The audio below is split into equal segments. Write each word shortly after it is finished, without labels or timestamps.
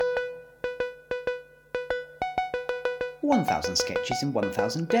1000 Sketches in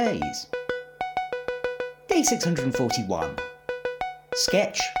 1000 Days. Day 641.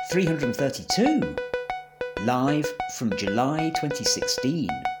 Sketch 332. Live from July 2016.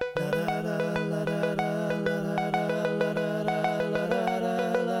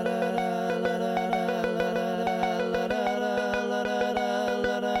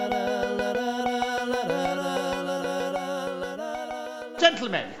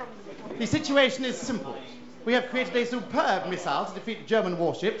 Gentlemen, the situation is simple. We have created a superb missile to defeat German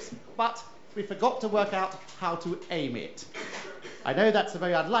warships, but we forgot to work out how to aim it. I know that's a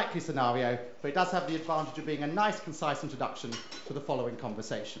very unlikely scenario, but it does have the advantage of being a nice, concise introduction to the following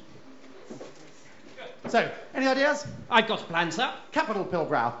conversation. So, any ideas? I've got a plan, sir. Capital,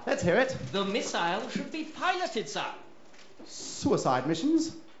 Pilbrow. Let's hear it. The missile should be piloted, sir. Suicide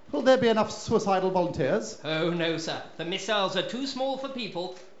missions? Will there be enough suicidal volunteers? Oh, no, sir. The missiles are too small for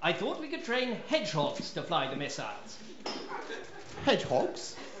people. I thought we could train hedgehogs to fly the missiles.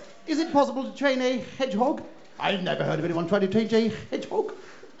 Hedgehogs? Is it possible to train a hedgehog? I've never heard of anyone trying to train a hedgehog.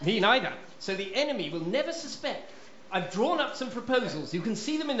 Me neither. So the enemy will never suspect. I've drawn up some proposals. You can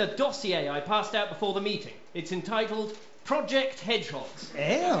see them in the dossier I passed out before the meeting. It's entitled Project Hedgehogs.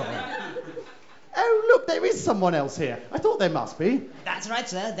 Oh, look, there is someone else here. I thought there must be. That's right,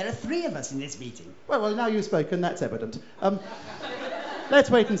 sir. There are 3 of us in this meeting. Well, now you've spoken, that's evident. Let's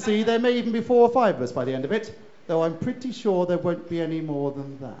wait and see. There may even be 4 or 5 of us by the end of it, though I'm pretty sure there won't be any more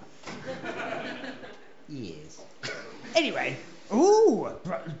than that. Yes. Anyway,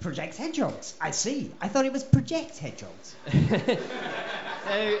 Project Hedgehogs. I see. I thought it was Project Hedgehogs.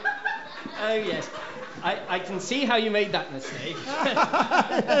 Oh, yes. I can see how you made that mistake.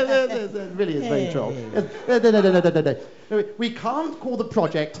 It really is very droll. No. We can't call the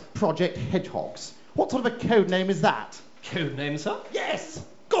project Project Hedgehogs. What sort of a code name is that? Code name, sir? Yes!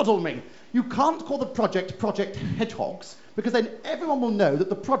 Godalming! You can't call the project Project Hedgehogs because then everyone will know that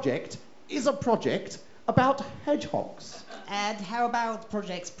the project is a project about hedgehogs. And how about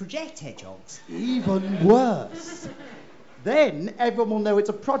Project Hedgehogs? Even worse. Then everyone will know it's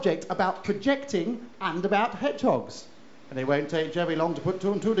a project about projecting and about hedgehogs. And it won't take very long to put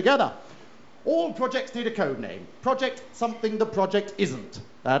 2 and 2 together. All projects need a code name. Project something the project isn't.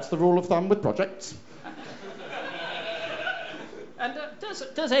 That's the rule of thumb with projects. And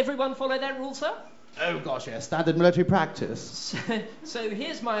does everyone follow that rule, sir? Oh gosh, yes, standard military practice. So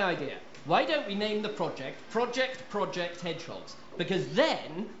here's my idea. Why don't we name the project Project Hedgehogs? Because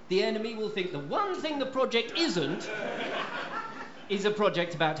then the enemy will think the one thing the project isn't is a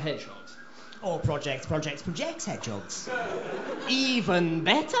project about hedgehogs. Or Project Hedgehogs. Even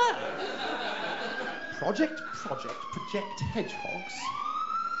better. Project hedgehogs.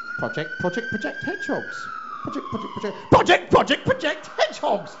 Project hedgehogs. Project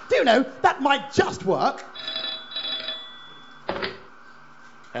hedgehogs. Do you know, that might just work.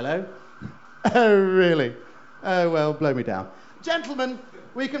 Hello? Oh, really? Oh, well, blow me down. Gentlemen,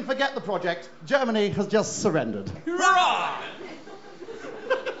 we can forget the project. Germany has just surrendered. Hurrah!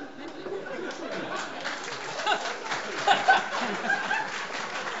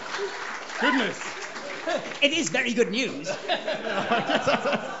 Goodness. It is very good news.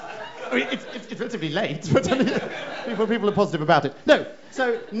 I mean, it's relatively late, but people are positive about it. No,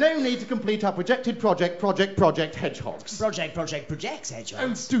 so no need to complete our projected project hedgehogs. Project Hedgehogs.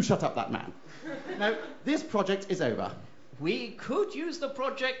 Oh, do shut up, that man. No, this project is over. We could use the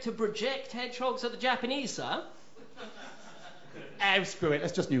project to project hedgehogs at the Japanese, sir. Oh, screw it,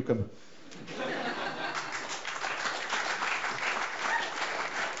 let's just nuke them.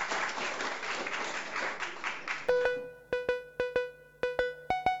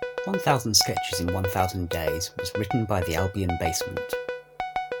 "1000 Sketches in 1000 Days" was written by the Albion Basement.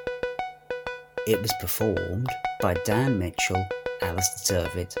 It was performed by Dan Mitchell, Alistair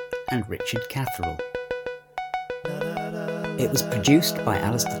Turvitt and Richard Catherall. It was produced by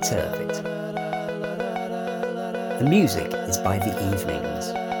Alistair Turvitt. The music is by The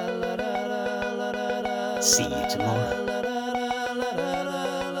Evenings. See you tomorrow.